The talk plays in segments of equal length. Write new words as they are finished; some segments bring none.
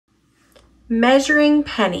Measuring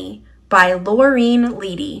Penny by Loreen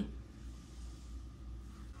Leedy.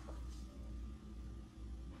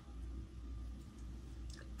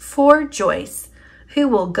 For Joyce, who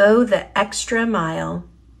will go the extra mile.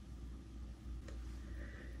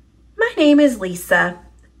 My name is Lisa,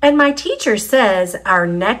 and my teacher says our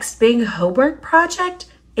next big homework project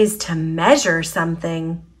is to measure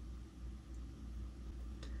something.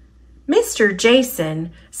 Mr.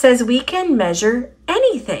 Jason says we can measure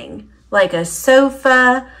anything, like a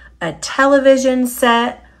sofa, a television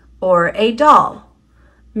set, or a doll.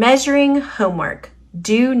 Measuring homework,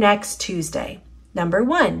 due next Tuesday. Number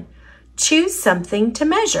 1, choose something to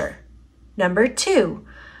measure. Number 2,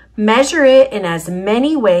 measure it in as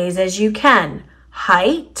many ways as you can.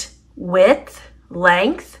 Height, width,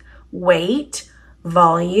 length, weight,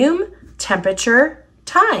 volume, temperature,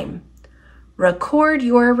 time. Record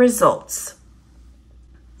your results.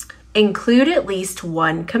 Include at least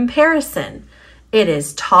one comparison. It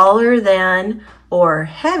is taller than or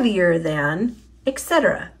heavier than,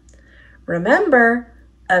 etc. Remember,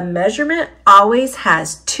 a measurement always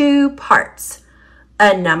has 2 parts,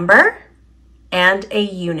 a number and a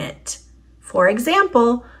unit. For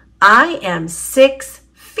example, I am 6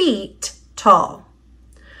 feet tall.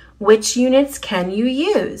 Which units can you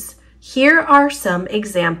use? Here are some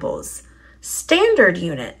examples. Standard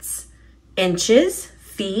units: inches,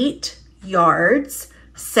 feet, yards,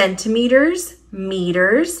 centimeters,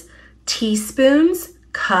 meters, teaspoons,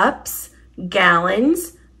 cups,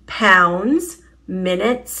 gallons, pounds,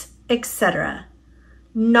 minutes, etc.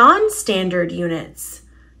 Non-standard units: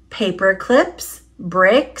 paper clips,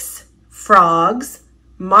 bricks, frogs,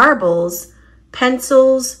 marbles,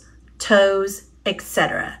 pencils, toes,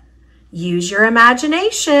 etc. Use your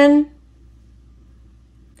imagination.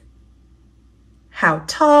 How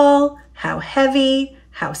tall, how heavy,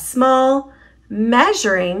 how small.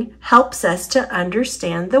 Measuring helps us to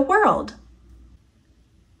understand the world.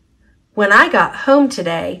 When I got home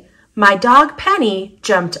today, my dog Penny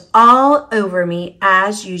jumped all over me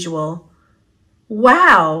as usual.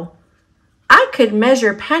 Wow! I could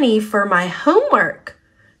measure Penny for my homework.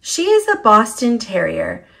 She is a Boston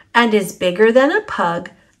Terrier and is bigger than a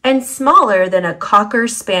pug and smaller than a Cocker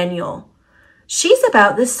Spaniel. She's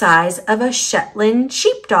about the size of a Shetland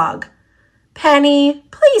sheepdog. Penny,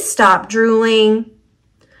 please stop drooling.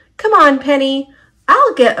 Come on, Penny.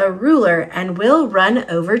 I'll get a ruler and we'll run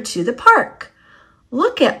over to the park.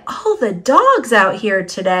 Look at all the dogs out here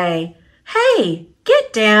today. Hey,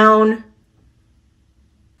 get down.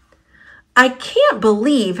 I can't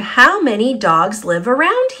believe how many dogs live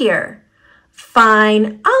around here.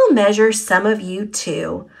 Fine, I'll measure some of you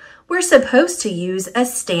too. We're supposed to use a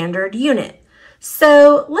standard unit.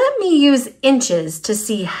 So let me use inches to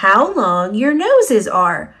see how long your noses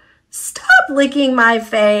are. Stop licking my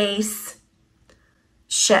face.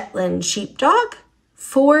 Shetland sheepdog,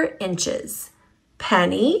 4 inches.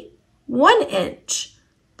 Penny, 1 inch.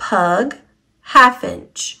 Pug, 1/2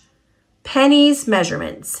 inch. Penny's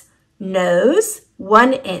measurements: nose,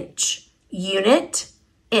 1 inch. Unit,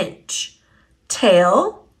 inch.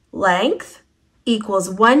 Tail, length, equals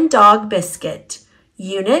 1 dog biscuit.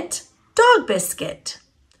 Unit, dog biscuit.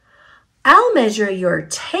 I'll measure your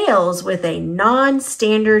tails with a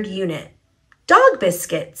non-standard unit. Dog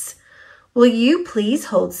biscuits. Will you please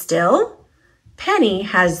hold still? Penny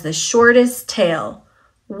has the shortest tail,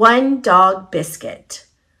 1 dog biscuit.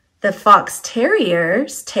 The Fox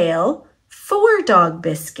Terrier's tail, 4 dog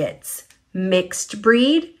biscuits. Mixed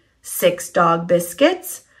breed, 6 dog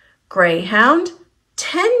biscuits. Greyhound,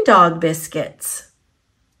 10 dog biscuits.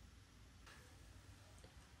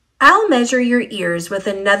 I'll measure your ears with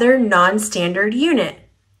another non-standard unit.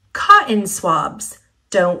 Cotton swabs.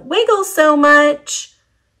 Don't wiggle so much.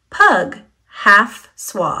 Pug, 1/2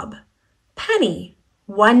 swab. Penny,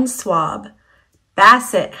 1 swab.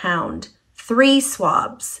 Basset hound, 3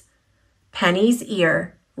 swabs. Penny's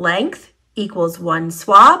ear, length equals 1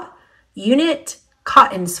 swab. Unit,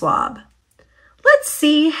 cotton swab. Let's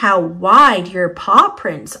see how wide your paw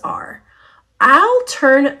prints are. I'll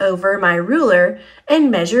turn over my ruler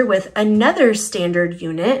and measure with another standard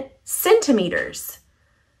unit, centimeters.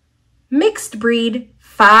 Mixed breed,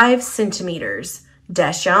 5 centimeters.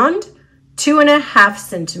 Dachshund, 2.5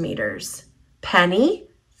 centimeters. Penny,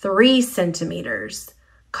 3 centimeters.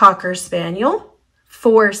 Cocker Spaniel,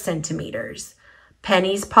 4 centimeters.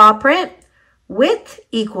 Penny's paw print, width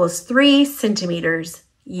equals 3 centimeters.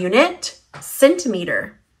 Unit,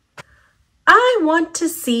 centimeter. I want to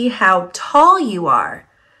see how tall you are.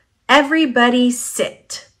 Everybody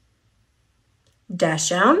sit.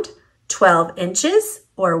 Dachshund, 12 inches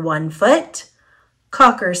or 1 foot.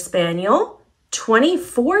 Cocker Spaniel,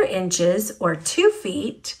 24 inches or 2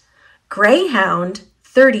 feet. Greyhound,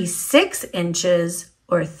 36 inches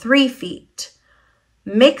or 3 feet.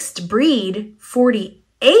 Mixed breed,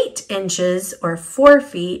 48 inches or 4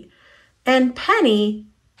 feet. And Penny,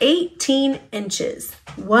 18 inches,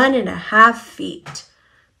 1.5 feet.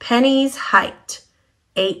 Penny's height,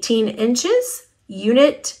 18 inches,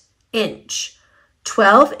 unit, inch.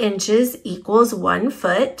 12 inches equals 1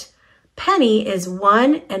 foot. Penny is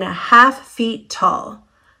 1.5 feet tall.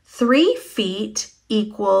 3 feet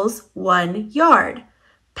equals 1 yard.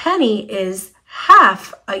 Penny is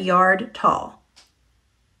half a yard tall.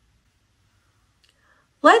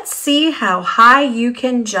 Let's see how high you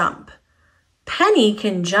can jump. Penny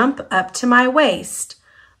can jump up to my waist.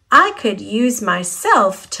 I could use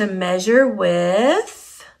myself to measure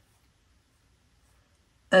with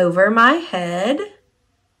over my head.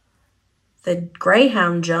 The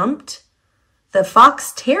greyhound jumped. The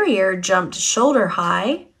fox terrier jumped shoulder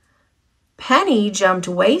high. Penny jumped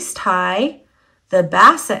waist high. The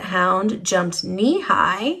basset hound jumped knee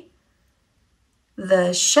high.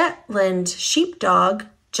 The Shetland sheepdog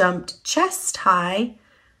jumped chest high.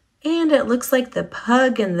 And it looks like the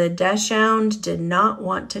pug and the dachshund did not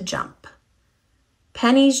want to jump.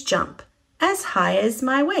 Penny's jump, as high as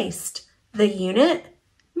my waist. The unit,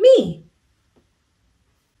 me.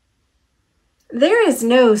 There is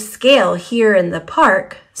no scale here in the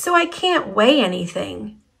park, so I can't weigh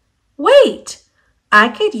anything. Wait, I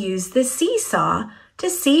could use the seesaw to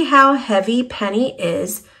see how heavy Penny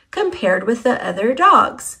is compared with the other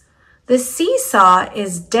dogs. The seesaw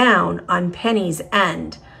is down on Penny's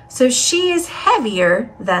end, so she is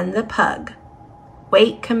heavier than the pug.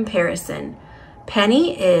 Weight comparison.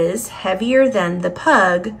 Penny is heavier than the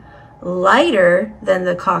pug, lighter than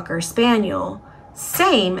the Cocker Spaniel,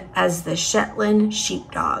 same as the Shetland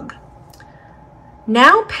sheepdog.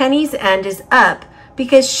 Now Penny's end is up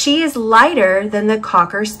because she is lighter than the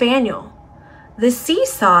Cocker Spaniel. The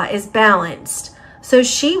seesaw is balanced, so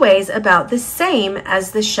she weighs about the same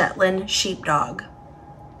as the Shetland sheepdog.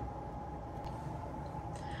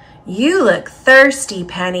 You look thirsty,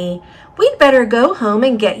 Penny. We'd better go home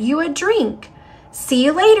and get you a drink. See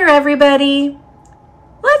you later, everybody.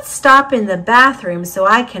 Let's stop in the bathroom so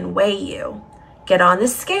I can weigh you. Get on the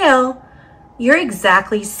scale. You're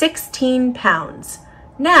exactly 16 pounds.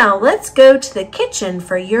 Now let's go to the kitchen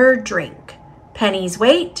for your drink. Penny's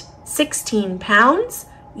weight, 16 pounds,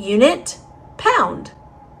 unit, pound.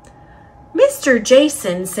 Mr.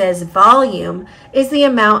 Jason says volume is the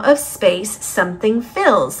amount of space something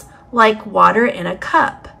fills, like water in a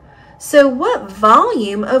cup. So what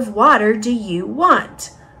volume of water do you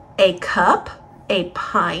want? A cup, a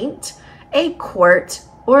pint, a quart,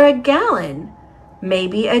 or a gallon?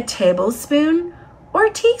 Maybe a tablespoon or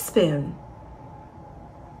teaspoon?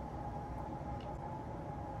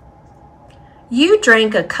 You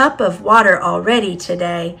drank a cup of water already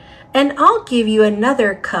today, and I'll give you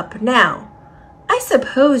another cup now. I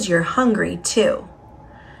suppose you're hungry too.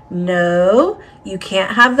 No, you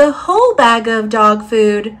can't have the whole bag of dog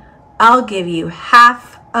food. I'll give you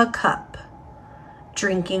half a cup.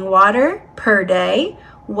 Drinking water per day,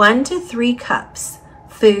 1 to 3 cups.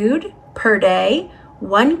 Food per day,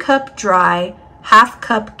 1 cup dry, half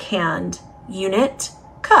cup canned, unit,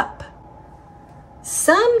 cup.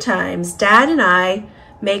 Sometimes Dad and I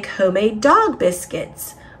make homemade dog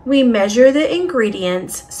biscuits. We measure the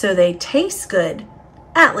ingredients so they taste good,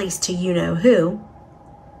 at least to you-know-who.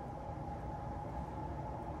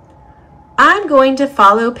 I'm going to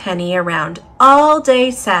follow Penny around all day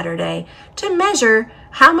Saturday to measure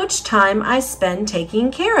how much time I spend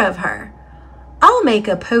taking care of her. I'll make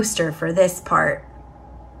a poster for this part.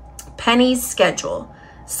 Penny's schedule.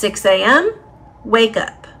 6 a.m., wake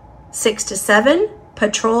up. 6 to 7,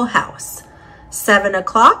 patrol house. 7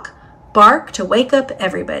 o'clock, bark to wake up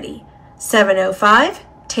everybody. 7:05,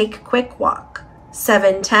 take quick walk.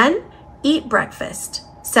 7:10, eat breakfast.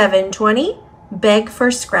 7:20, beg for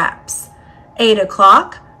scraps. 8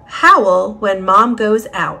 o'clock, howl when mom goes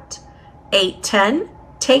out. 8:10,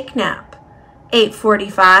 take nap.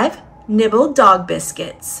 8:45, nibble dog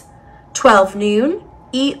biscuits. 12 noon,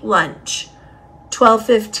 eat lunch.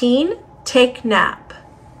 12:15, take nap.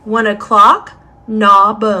 1 o'clock,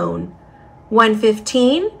 gnaw bone.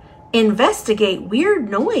 1:15, investigate weird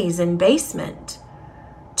noise in basement.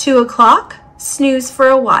 2 o'clock, snooze for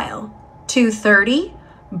a while. 2:30,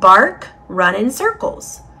 bark, run in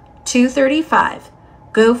circles. 2:35,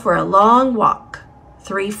 go for a long walk.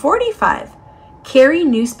 3:45, carry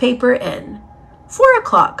newspaper in. 4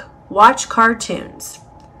 o'clock, watch cartoons.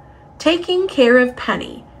 Taking care of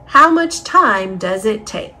Penny, how much time does it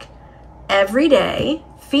take? Every day,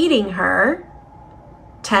 feeding her,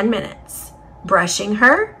 10 minutes. Brushing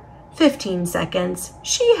her, 15 seconds.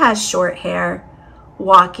 She has short hair.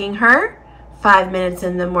 Walking her, 5 minutes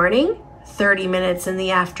in the morning, 30 minutes in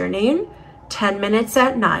the afternoon, 10 minutes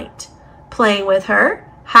at night. Playing with her,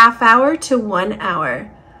 half hour to 1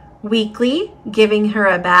 hour. Weekly, giving her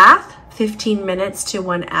a bath, 15 minutes to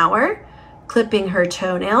 1 hour. Clipping her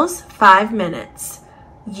toenails, 5 minutes.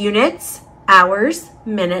 Units, hours,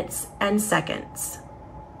 minutes, and seconds.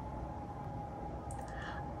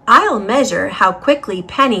 I'll measure how quickly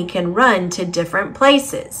Penny can run to different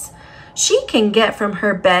places. She can get from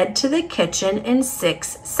her bed to the kitchen in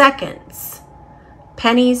 6 seconds.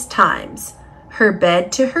 Penny's times. Her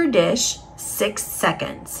bed to her dish, 6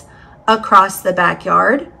 seconds. Across the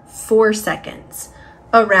backyard, 4 seconds.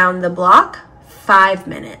 Around the block, 5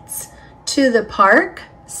 minutes. To the park,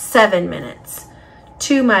 7 minutes.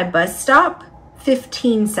 To my bus stop,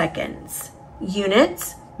 15 seconds.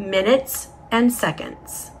 Units, minutes, and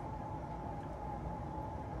seconds.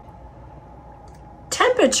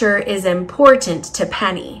 Temperature is important to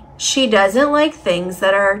Penny. She doesn't like things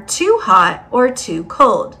that are too hot or too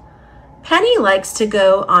cold. Penny likes to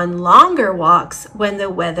go on longer walks when the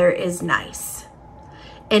weather is nice.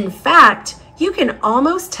 In fact, you can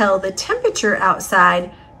almost tell the temperature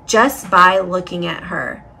outside just by looking at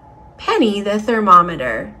her. Penny the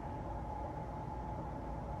thermometer.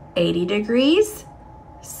 80 degrees,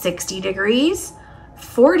 60 degrees,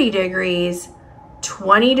 40 degrees,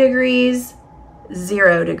 20 degrees,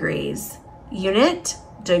 0 degrees. Unit,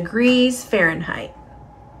 degrees Fahrenheit.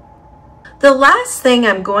 The last thing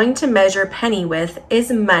I'm going to measure Penny with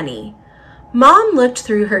is money. Mom looked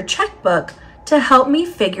through her checkbook to help me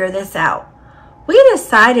figure this out. We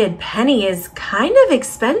decided Penny is kind of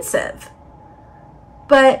expensive,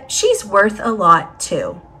 but she's worth a lot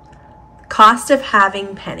too. Cost of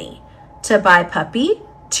having Penny. To buy puppy,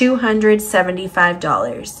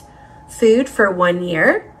 $275. Food for 1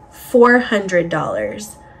 year,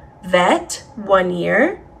 $400. Vet, 1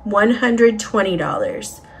 year,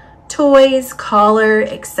 $120. Toys, collar,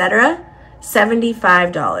 etc.,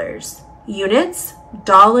 $75. Units,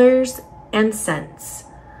 dollars and cents.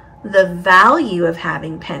 The value of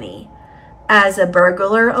having Penny. As a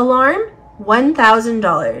burglar alarm,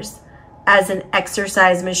 $1,000. As an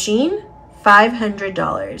exercise machine,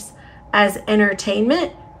 $500. As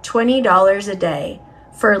entertainment, $20 a day.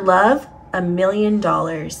 For love, $1 million.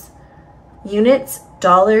 Units,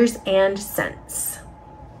 dollars and cents.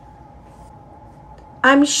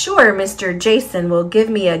 I'm sure Mr. Jason will give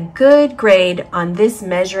me a good grade on this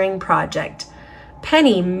measuring project.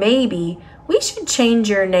 Penny, maybe we should change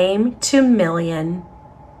your name to Million.